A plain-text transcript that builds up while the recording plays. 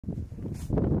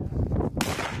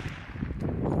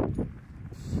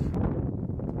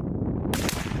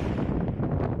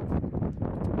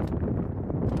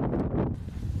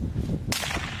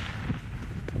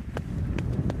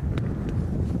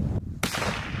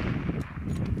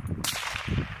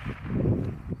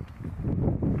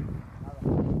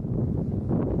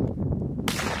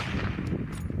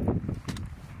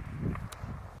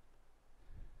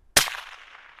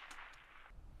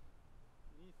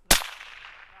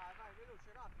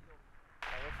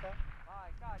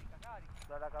Vai, carica.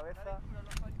 Dalla cabeza. Lo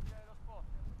spotter.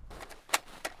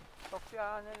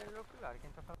 Soffia nell'oculare che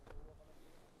entra a fare.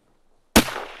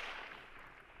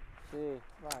 Sì,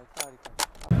 vai, carica.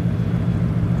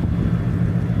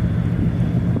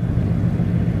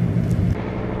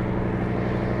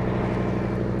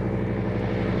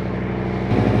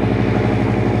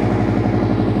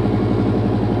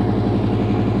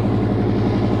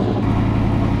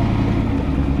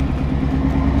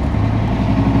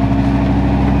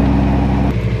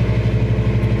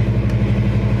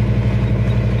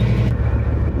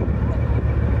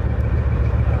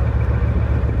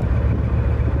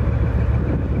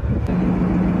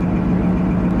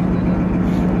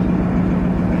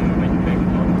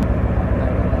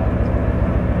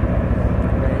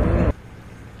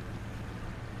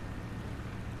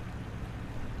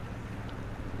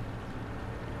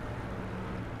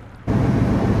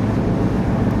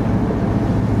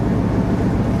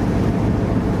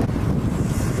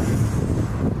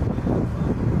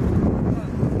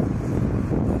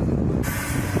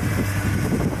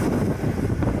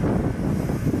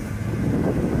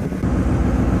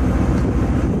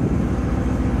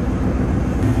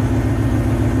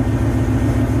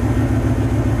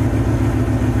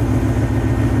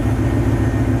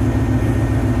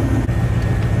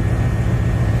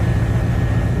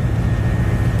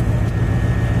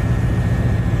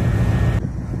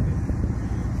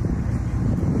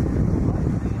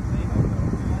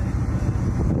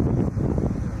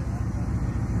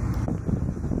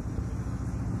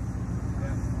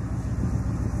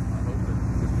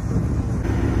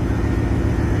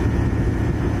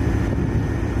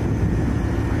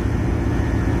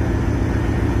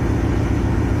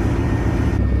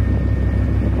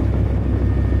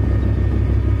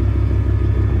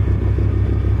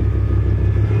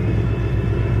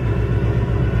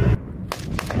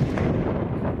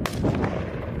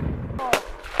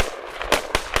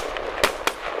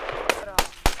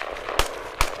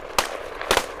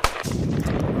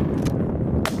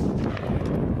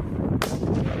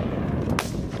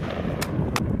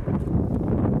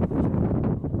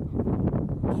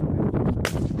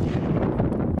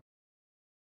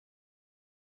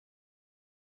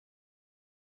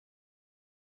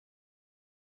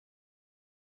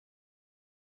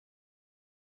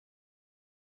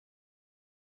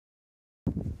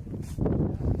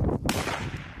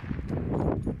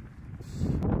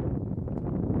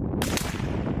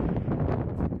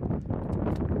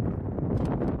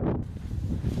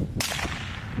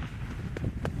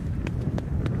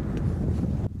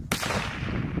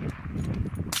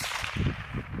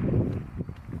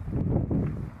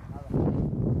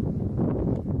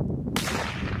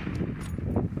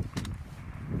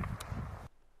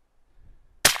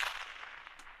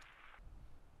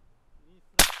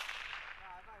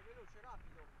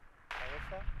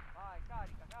 Vai,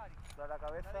 carica. Dalla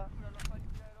cabeza. Lo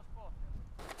spotter.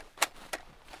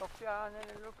 Soffia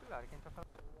nell'oculare che entra a fare.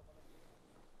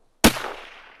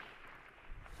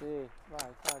 Sì,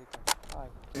 vai, carica. Vai.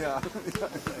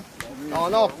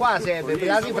 No, qua serve per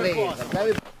la ripresa.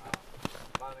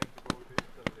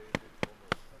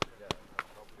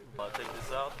 Take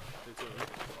this out,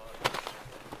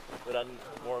 but on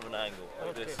more of an angle,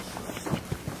 like this.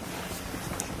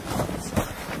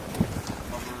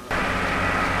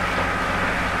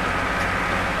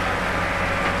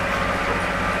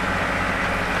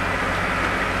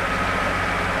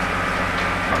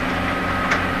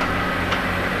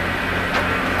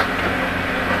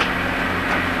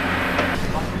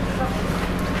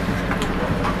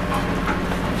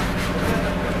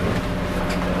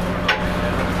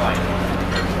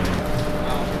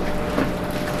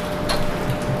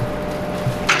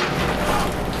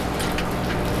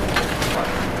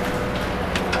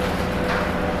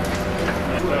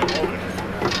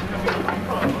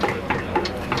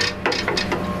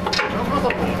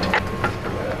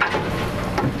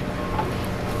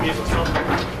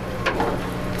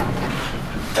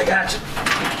 I got you.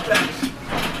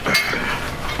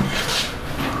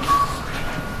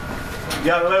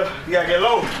 You gotta get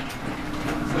low.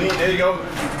 Lean, there you go.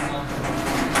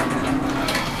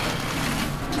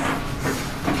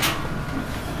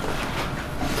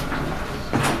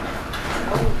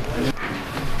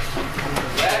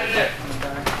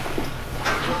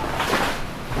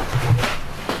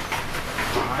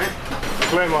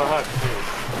 Raymond här.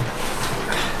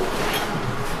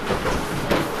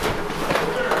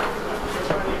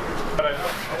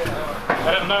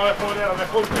 När jag får reda med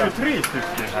folk, det är 3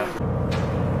 stycken här.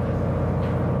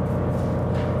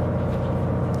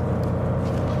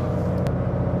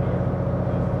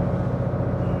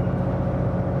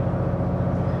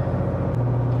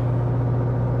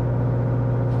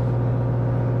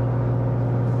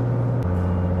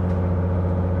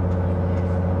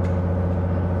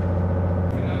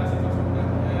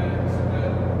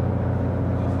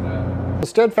 The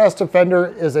Steadfast Defender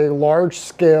is a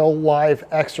large-scale live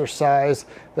exercise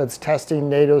that's testing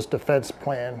NATO's defense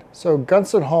plan. So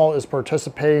Gunston Hall is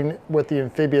participating with the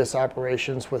amphibious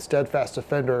operations with Steadfast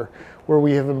Defender, where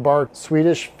we have embarked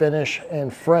Swedish, Finnish,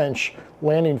 and French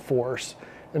landing force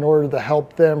in order to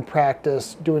help them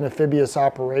practice doing amphibious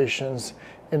operations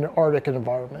in an Arctic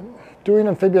environment. Doing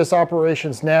amphibious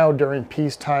operations now during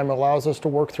peacetime allows us to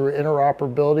work through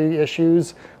interoperability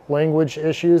issues, language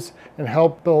issues, and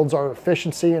help builds our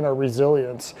efficiency and our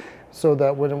resilience so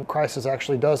that when a crisis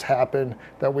actually does happen,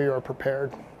 that we are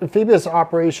prepared. Amphibious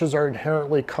operations are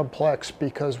inherently complex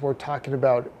because we're talking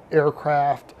about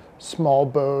aircraft, small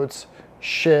boats,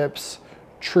 ships,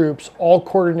 troops, all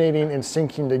coordinating and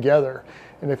syncing together.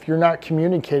 And if you're not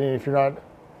communicating, if you're not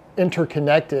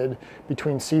interconnected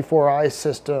between C4I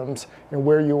systems and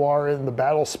where you are in the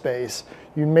battle space,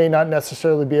 you may not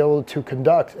necessarily be able to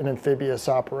conduct an amphibious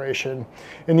operation.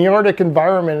 And the Arctic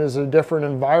environment is a different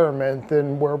environment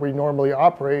than where we normally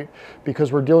operate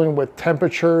because we're dealing with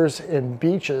temperatures and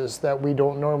beaches that we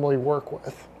don't normally work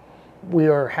with. We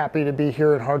are happy to be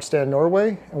here in Harstad,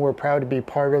 Norway, and we're proud to be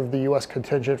part of the U.S.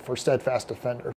 contingent for Steadfast Defender.